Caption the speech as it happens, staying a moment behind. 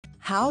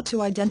How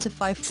to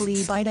identify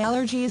flea bite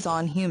allergies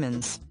on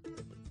humans.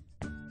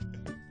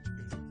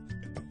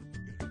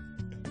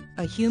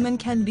 A human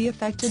can be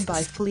affected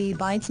by flea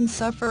bites and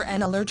suffer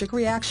an allergic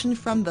reaction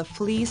from the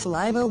flea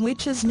saliva,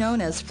 which is known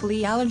as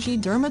flea allergy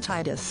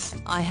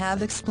dermatitis. I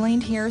have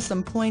explained here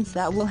some points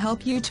that will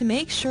help you to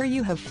make sure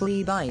you have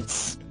flea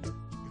bites.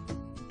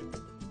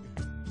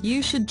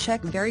 You should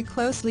check very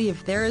closely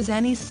if there is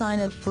any sign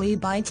of flea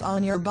bites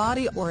on your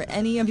body or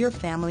any of your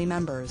family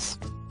members.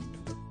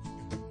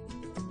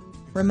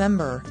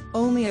 Remember,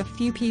 only a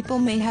few people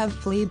may have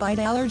flea bite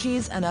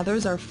allergies and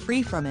others are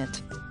free from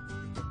it.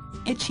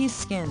 Itchy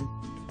skin.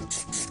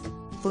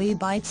 Flea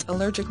bites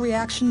allergic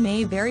reaction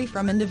may vary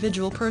from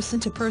individual person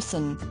to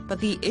person, but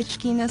the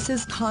itchiness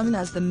is common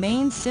as the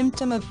main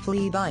symptom of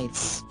flea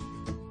bites.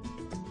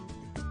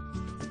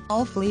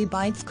 All flea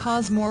bites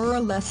cause more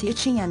or less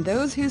itching, and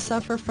those who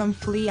suffer from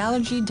flea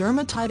allergy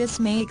dermatitis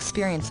may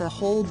experience a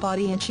whole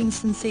body itching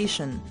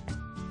sensation.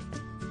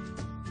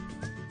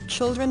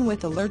 Children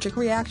with allergic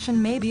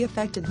reaction may be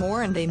affected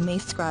more and they may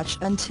scratch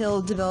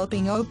until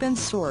developing open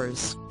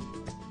sores.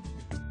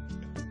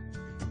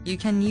 You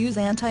can use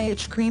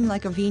anti-itch cream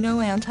like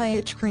Aveeno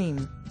anti-itch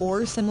cream,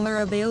 or similar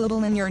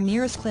available in your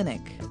nearest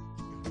clinic.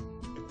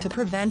 To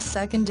prevent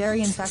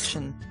secondary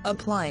infection,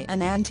 apply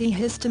an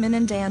antihistamine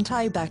and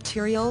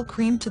antibacterial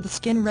cream to the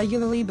skin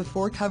regularly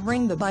before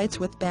covering the bites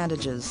with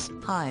bandages.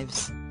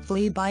 Hives.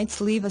 Flea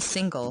bites leave a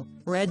single,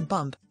 red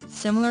bump,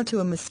 similar to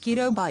a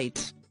mosquito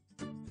bite.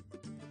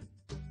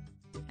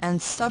 And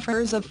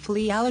sufferers of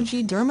flea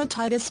allergy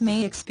dermatitis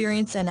may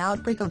experience an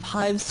outbreak of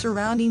hives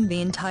surrounding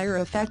the entire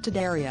affected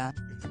area.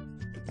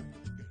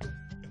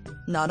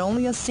 Not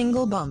only a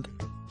single bump.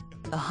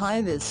 The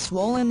hive is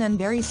swollen and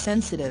very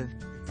sensitive.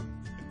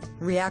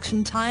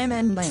 Reaction time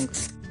and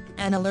length.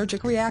 An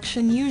allergic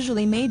reaction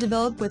usually may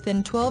develop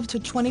within 12 to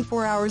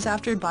 24 hours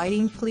after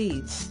biting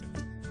fleas.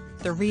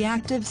 The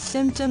reactive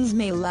symptoms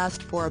may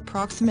last for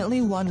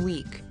approximately 1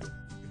 week.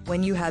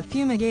 When you have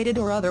fumigated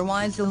or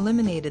otherwise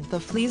eliminated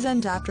the fleas,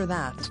 and after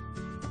that,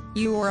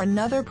 you or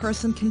another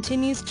person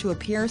continues to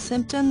appear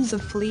symptoms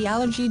of flea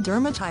allergy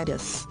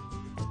dermatitis,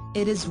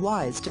 it is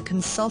wise to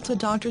consult a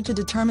doctor to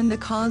determine the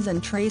cause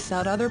and trace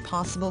out other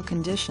possible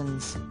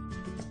conditions.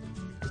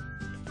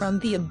 From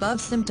the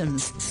above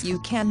symptoms, you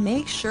can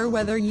make sure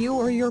whether you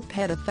or your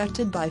pet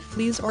affected by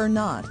fleas or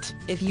not.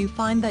 If you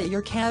find that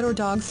your cat or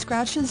dog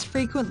scratches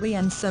frequently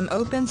and some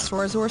open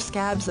sores or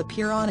scabs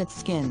appear on its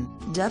skin,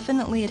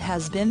 definitely it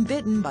has been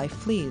bitten by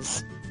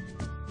fleas.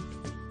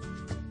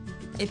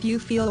 If you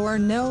feel or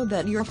know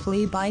that your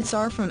flea bites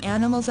are from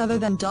animals other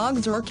than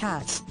dogs or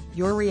cats,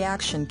 your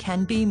reaction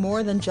can be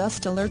more than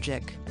just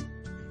allergic,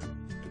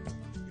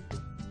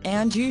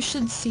 and you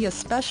should see a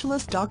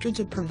specialist doctor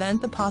to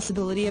prevent the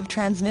possibility of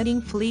transmitting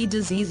flea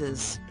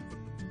diseases.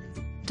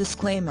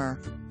 Disclaimer: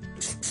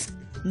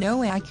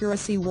 no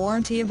accuracy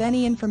warranty of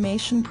any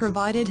information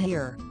provided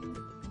here.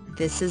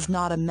 This is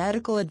not a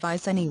medical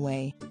advice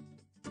anyway,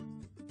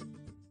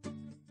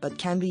 but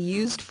can be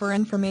used for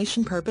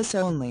information purpose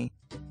only.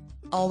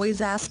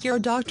 Always ask your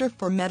doctor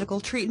for medical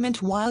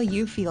treatment while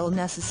you feel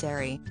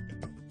necessary.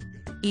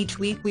 Each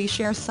week we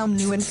share some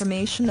new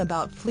information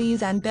about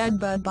fleas and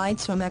bed-bug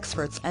bites from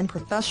experts and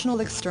professional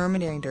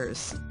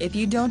exterminators. If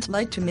you don't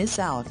like to miss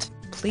out,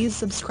 please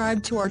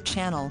subscribe to our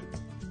channel.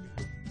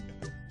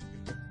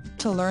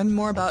 To learn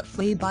more about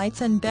flea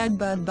bites and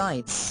bed-bug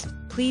bites,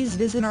 please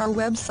visit our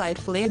website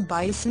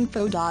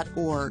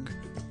fleabites.org.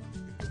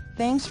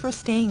 Thanks for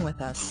staying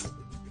with us.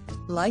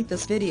 Like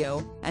this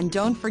video, and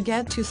don't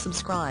forget to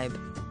subscribe.